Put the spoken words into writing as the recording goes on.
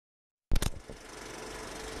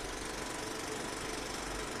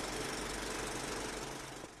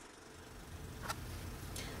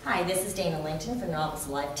Hi, this is Dayna Linton from Novels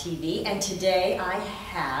Live TV, and today I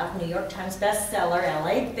have New York Times bestseller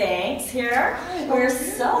LA Banks here. We're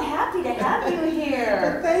so happy to have you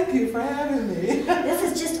here. Thank you for having me. This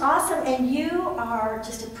is just awesome, and you are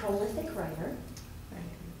just a prolific writer. Thank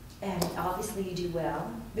you. And obviously you do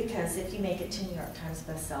well, because if you make it to New York Times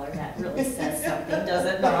bestseller, that really says something, does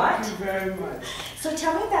it not? Thank you very much. So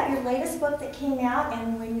tell me about your latest book that came out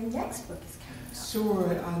and when your next book is coming out. Sure.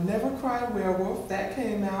 Never Cry Werewolf, that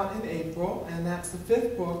came out in April, and that's the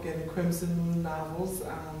 5th book in the Crimson Moon novels that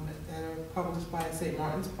are published by St.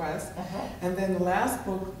 Martin's Press. And then the last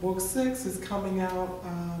book, book 6, is coming out.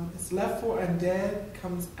 It's Left for Undead,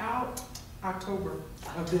 comes out October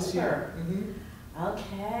of this year.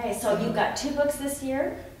 Okay, so you got 2 books this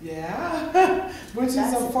year? Yeah, which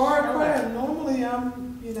That's is a far killer. cry. Normally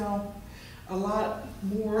I'm, a lot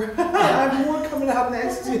more. I have more coming out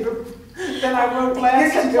next year than I wrote last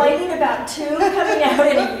year. You're complaining about 2 coming out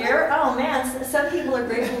in a year? Oh man, some people are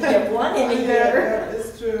grateful to get 1 in a year. Yeah,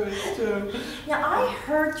 it's true, it's true. Now I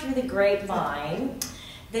heard through the grapevine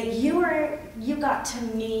that you got to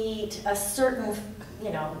meet a certain,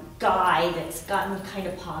 guy that's gotten kind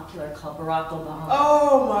of popular called Barack Obama.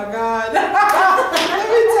 Oh my God. Let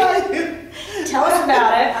me tell you. Tell us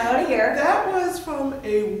about it. I want to hear. That was from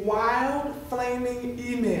a wild, flaming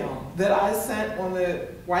email that I sent on the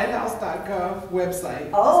whitehouse.gov website.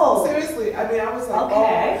 Oh. Seriously. I mean, I was like,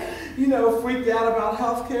 okay. Freaked out about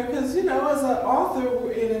healthcare because, as an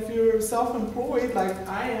author, and if you're self-employed like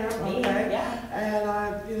I am, okay,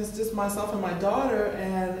 and it's just myself and my daughter,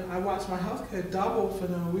 and I watched my healthcare double for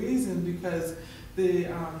no reason because the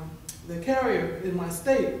carrier in my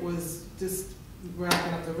state was just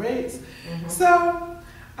racking up the rates. So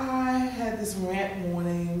I had this rant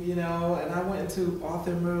morning, and I went into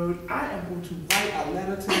author mode. I am going to write a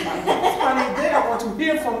letter to my honey. They are going to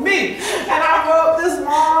hear from me. And I wrote this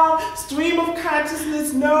long stream of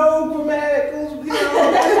consciousness, no grammatical,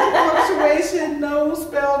 punctuation, no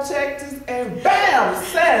spell check, and bam,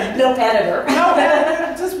 send. No editor. No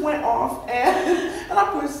editor, just went off, and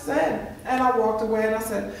I pushed send. And I walked away and I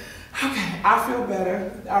said, okay, I feel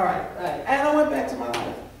better. All right. And I went back to my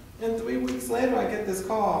life. And 3 weeks later, I get this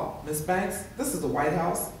call, Miss Banks, this is the White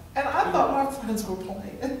House. And I thought my friends were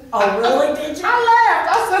playing. Oh, really? Did you? I laughed.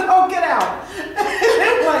 I said, oh, get out. And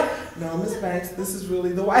they were like, no, Miss Banks, this is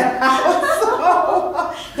really the White House.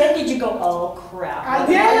 So, then did you go, oh, crap. I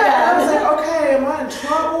was like, okay, am I in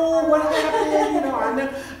trouble? What happened? I know.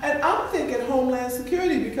 And I'm thinking Homeland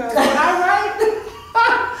Security because when I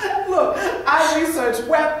write, look, I research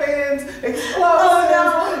weapons, explosives,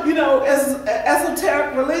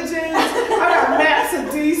 esoteric religions. I got maps of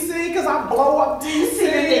DC because I blow up DC. So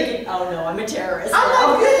you're thinking, oh no, I'm a terrorist.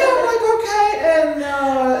 I'm like, okay, and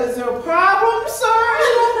is there a problem, sir?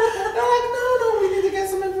 They're like, no, we need to get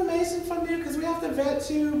some information from you because we have to vet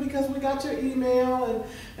you because we got your email.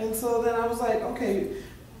 And so then I was like, okay,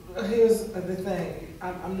 here's the thing.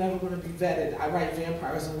 I'm never going to be vetted. I write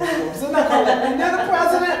vampires and werewolves. They're not going to let me near the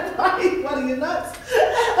president. What are you nuts?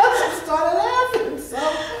 I just started laughing. So,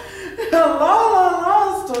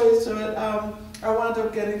 long story short, I wound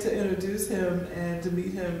up getting to introduce him and to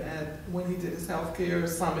meet him when he did his healthcare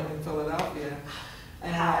summit in Philadelphia.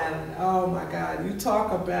 And oh my God, you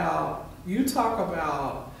talk about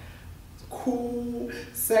cool,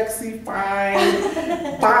 sexy, fine,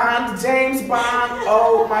 Bond, James Bond,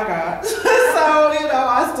 oh my God. So,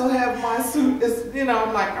 I still have my suit.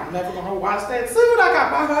 I'm like, I'm never going to wash that suit. I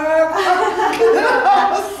got my hug.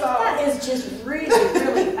 So. That is just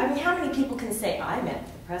really, I mean, how many people can say, I met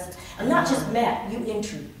the president? And not just met, you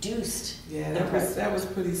introduced the president. That was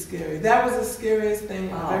pretty scary. That was the scariest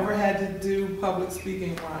thing I've ever had to do public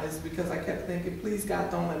speaking wise because I kept thinking, please God,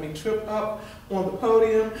 don't let me trip up on the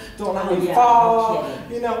podium. Don't let me fall.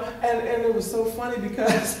 And it was so funny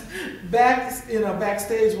because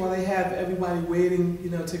backstage while they have everybody waiting,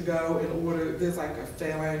 to go in order, there's like a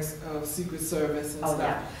phalanx of Secret Service and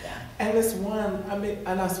stuff. And this one,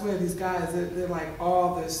 and I swear these guys, they're like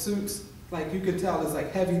all their suits, like you could tell it's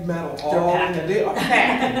like heavy metal. They are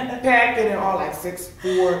packed, and they're all like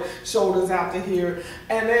 6'4", shoulders out to here.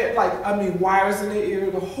 And they're like, wires in their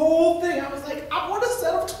ear, the whole thing. I was like, I want a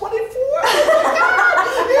set of 24.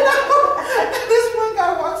 And this one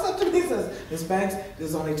guy walks up to me and says, Miss Banks,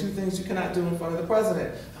 there's only 2 things you cannot do in front of the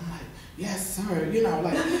president. I'm like, yes, sir.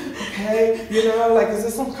 Okay, is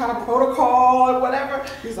there some kind of protocol or whatever?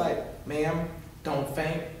 He's like, ma'am, don't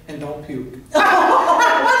faint and don't puke.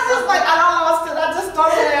 I was just like, I lost it. I just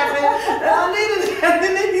started laughing. And I needed it. And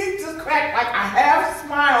then he just cracked like a half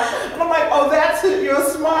smile. And I'm like, oh, that's it, your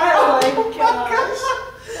smile. Oh my gosh.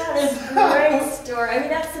 That is a great story. I mean,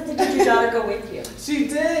 that's something. Did your daughter go with you? She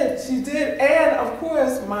did.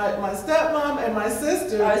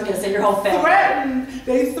 was going to say your whole family.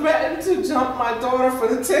 They threatened to jump my daughter for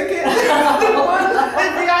the ticket. They won the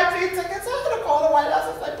VIP tickets. I'm going to call the White House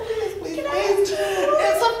and say, please, please, please.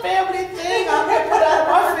 It's a family thing. I'm going to put out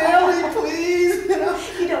my family, please.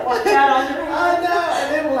 You don't want that on your I hand. know. And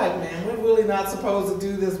they were like, man, we're really not supposed to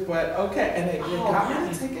do this, but okay. And they got me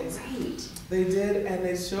the tickets. Great. They did, and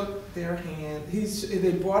they shook their hand.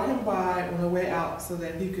 They brought him by on the way out so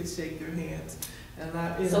that he could shake their hands.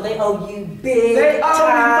 And so they owe you big they time. Owe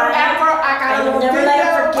me forever. I got I'll never let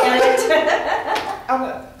them forget it.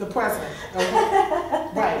 I'm the president. Okay.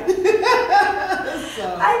 Right.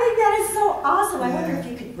 So, I think that is so awesome. I wonder if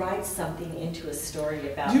you could write something into a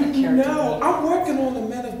story about the character. I'm working on the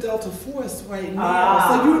Men of Delta Force right now.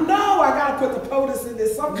 So I got to put the POTUS in there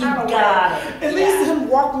some kind of way. At least him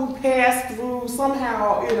walking past through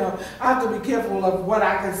somehow, I have to be careful of what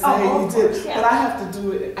I can say he did. But I have to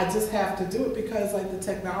do it. I just have to do it because like the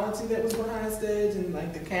technology that was behind stage and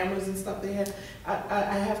like the cameras and stuff they had,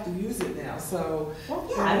 I have to use it now. So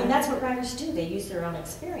I mean that's what writers do. They use their own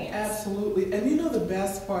experience. Absolutely. And the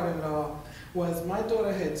best part of it all was my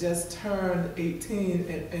daughter had just turned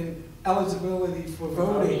 18 and eligibility for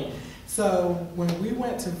voting. So when we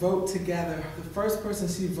went to vote together, the first person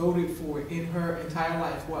she voted for in her entire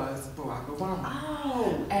life was Barack Obama.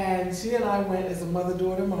 Oh. And she and I went as a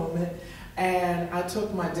mother-daughter moment. And I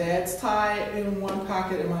took my dad's tie in one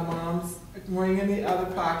pocket and my mom's ring in the other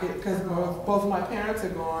pocket because both of my parents are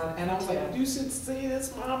gone. And I was like, you should see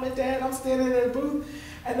this, Mom and Dad. I'm standing in the booth.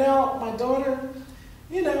 And now my daughter,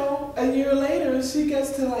 a year later, she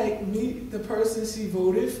gets to like meet the person she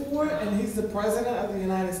voted for, and he's the president of the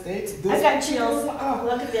United States. I got chills.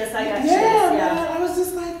 Look at this. I got chills. Yeah, man. I was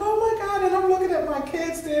just like, oh my God. And I'm looking at my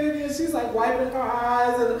kid standing there. She's like wiping her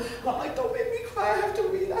eyes. And I'm like, don't make me cry. I have to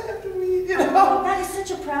read. I have to read. Oh, that is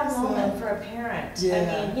such a proud moment for a parent.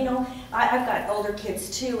 Yeah. I mean, I've got older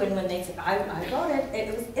kids too, and when they say, I voted,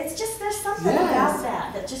 it's just, there's something about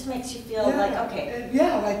that just makes you feel like, okay.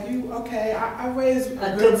 I raised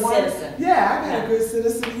a good citizen. Yeah, I got a good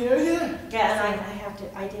citizen here, Yeah,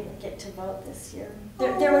 and I didn't get to vote this year.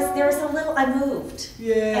 There was a little, I moved.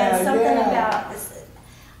 Yeah, and something about this.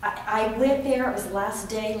 I went there, it was the last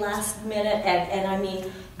day, last minute, and I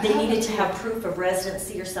mean, they needed to have proof of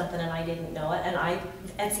residency or something, and I didn't know it, and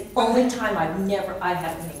that's the only time I haven't been able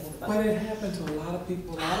to vote. But it happened to a lot of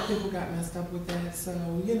people. A lot of people got messed up with that, so,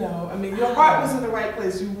 I mean, your heart was in the right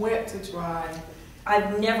place. You went to try.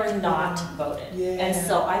 I've never not voted, and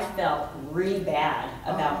so I felt really bad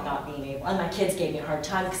about not being able, and my kids gave me a hard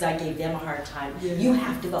time because I gave them a hard time. You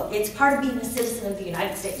have to vote. It's part of being a citizen of the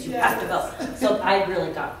United States. You have to vote. So I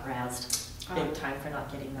really got roused big time for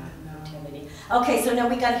not getting that opportunity. Okay, so now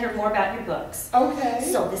we got to hear more about your books. Okay.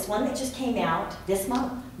 So this one that just came out this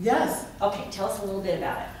month. Yes. Okay, tell us a little bit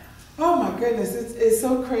about it. Oh my goodness, it's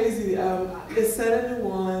so crazy. It's set in New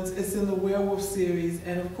Orleans. It's in the werewolf series,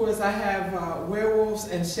 and of course I have werewolves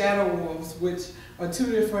and shadow wolves, which are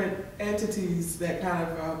two different entities that kind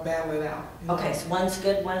of battle it out. Okay, so one's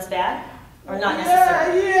good, one's bad, or not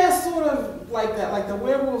necessarily? Yeah, sort of like that. Like the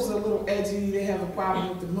werewolves are a little edgy. They have a problem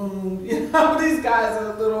with the moon. These guys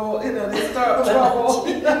are a little, they start trouble.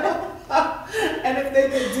 And if they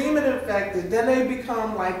get demon infected, then they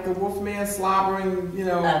become like the Wolfman slobbering,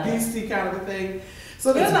 beastie kind of a thing.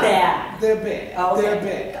 So they're not bad. They're bad. Okay. They're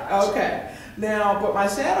bad. Gotcha. Okay. Now, but my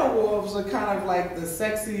shadow wolves are kind of like the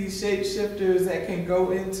sexy shapeshifters that can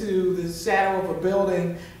go into the shadow of a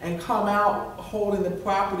building and come out holding the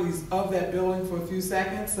properties of that building for a few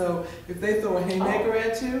seconds. So if they throw a haymaker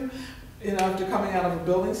at you, after coming out of a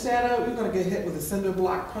building shadow, you're going to get hit with a cinder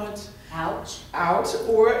block punch. Ouch. Ouch.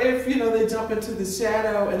 Or if, they jump into the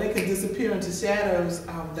shadow and they can disappear into shadows,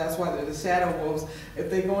 that's why they're the shadow wolves.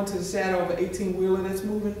 If they go into the shadow of an 18-wheeler that's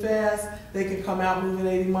moving fast, they can come out moving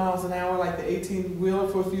 80 miles an hour like the 18-wheeler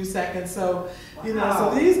for a few seconds. So,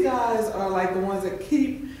 so these guys are like the ones that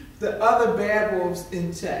keep the other bad wolves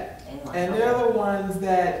in check. And they're the ones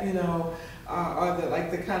that, are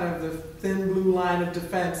the kind of the thin blue line of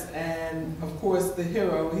defense. And of course the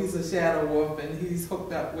hero, he's a shadow wolf, and he's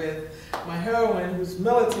hooked up with my heroine who's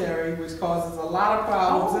military, which causes a lot of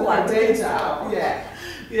problems in her day job.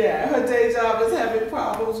 Yeah, her day job is having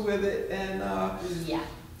problems with it. And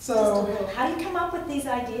so how do you come up with these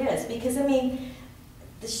ideas? Because I mean,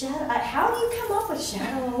 how do you come up with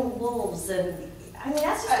shadow wolves? And I mean,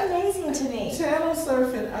 that's just amazing to me. Channel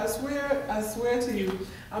surfing, I swear to you,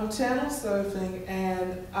 I'm channel surfing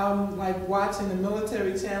and I'm like watching the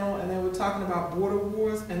military channel, and they were talking about border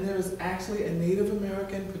wars, and there is actually a Native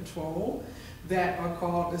American patrol that are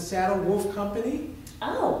called the Shadow Wolf Company.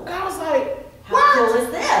 Oh. And I was like, How cool is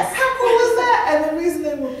this? How cool is that? And the reason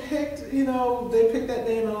they were picked, you know, they picked that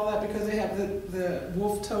name and all that because they have the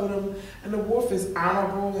wolf totem, and the wolf is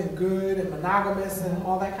honorable and good and monogamous and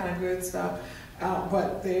all that kind of good stuff.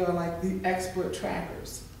 But they are like the expert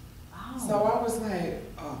trackers. Oh. So I was like,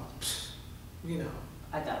 oh, you know.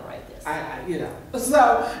 I gotta write this. You know.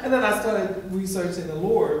 So, and then I started researching the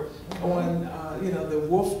lore on, you know, the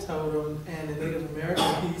wolf totem and the Native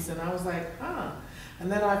American piece, and I was like, huh.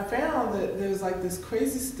 And then I found that there's like this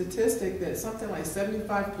crazy statistic that something like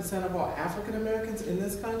 75% of all African Americans in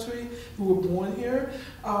this country who were born here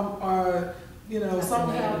are, you know,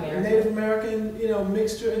 somehow Native American, you know,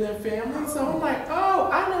 mixture in their family. So I'm like, oh,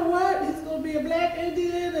 I know what, he's gonna be a black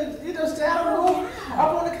Indian and, you know, shadow wolf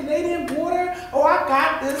up on the Canadian border. Oh, I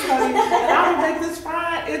got this, honey. And I'm gonna make this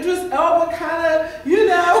fine Idris Elba kind of, you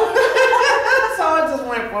know. So I just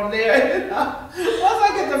went from there, you know. Once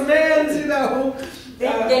I get the man's, you know.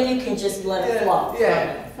 Then you can just let it flow.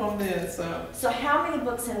 Yeah, from there. So how many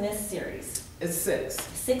books in this series? It's 6.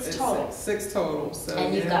 6 total. 6 total. So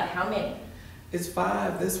and you've got how many? It's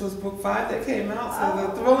 5. This was book 5 that came out. So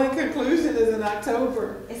the thrilling conclusion is in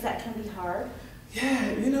October. Is that going to be hard?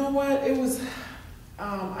 Yeah, you know what? It was.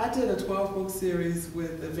 I did a 12-book series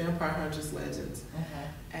with the Vampire Huntress Legends.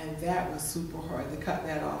 And that was super hard to cut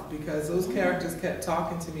that off because those characters kept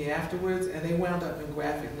talking to me afterwards, and they wound up in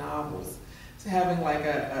graphic novels. Having like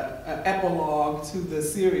a epilogue to the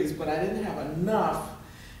series, but I didn't have enough,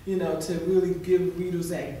 you know, to really give readers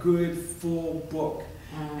that good full book.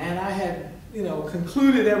 And I had, you know,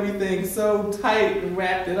 concluded everything so tight and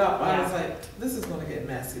wrapped it up. I was like, this is going to get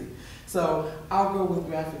messy. So I'll go with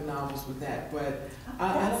graphic novels with that. But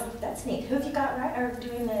that's neat. Who have you got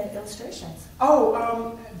doing the illustrations?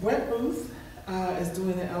 Oh, Brett Booth is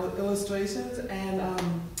doing the illustrations, and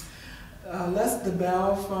Les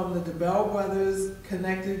DeBell from the DeBell Brothers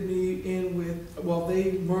connected me in with, well,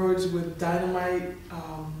 they merged with Dynamite,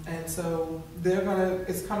 and so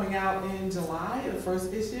it's coming out in July, the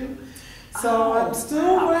first issue. So I'm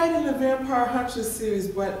still writing the Vampire Huntress series,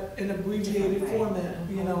 but in abbreviated format,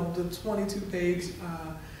 you know, the 22-page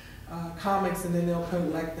comics, and then they'll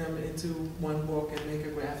collect them into one book and make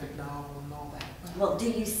a graphic novel and all that. Well, do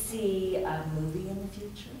you see a movie in the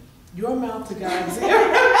future? Your mouth to God's ear.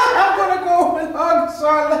 I'm going to go and hug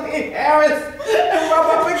Charlene Harris and rub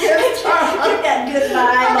up against her. Get that good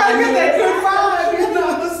vibe. I get that good vibe, you know,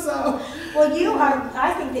 so. Well, you are,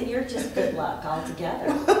 I think that you're just good luck altogether.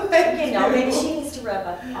 You know, maybe she needs to rub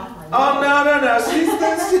off on you. Oh, no.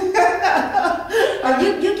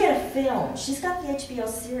 You get a film. She's got the HBO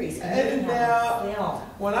series. And now, a film.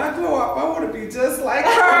 When I grow up, I want to be just like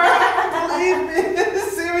her. Believe me, the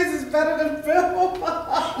series is better than film.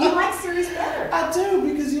 You like series better. I do,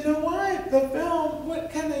 because you know what? The film, what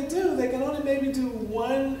can they do? They can only maybe do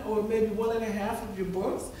 1 or maybe 1.5 of your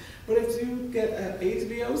books. But if you get an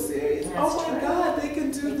HBO series, oh my God, they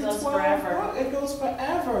can do the 12 books. It goes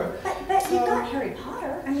forever. But so, you got Harry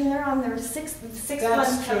Potter. I mean, they're on their sixth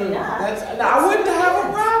one coming up. I wouldn't have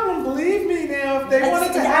a problem, believe me now, if they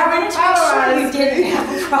wanted to Harry Potterize me. Didn't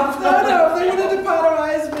have a problem. No, if they wanted to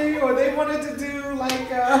Potterize me, or they wanted to do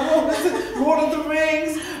like, what was it, Lord of the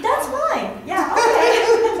Rings. That's fine. Yeah,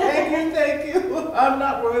 okay. Thank you. I'm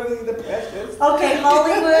not worthy the precious. Okay,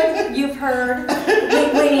 Hollywood, you've heard.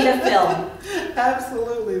 We need a film.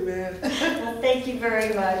 Absolutely, man. Well, thank you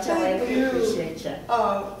very much. I appreciate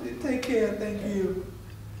you. Take care. Thank you.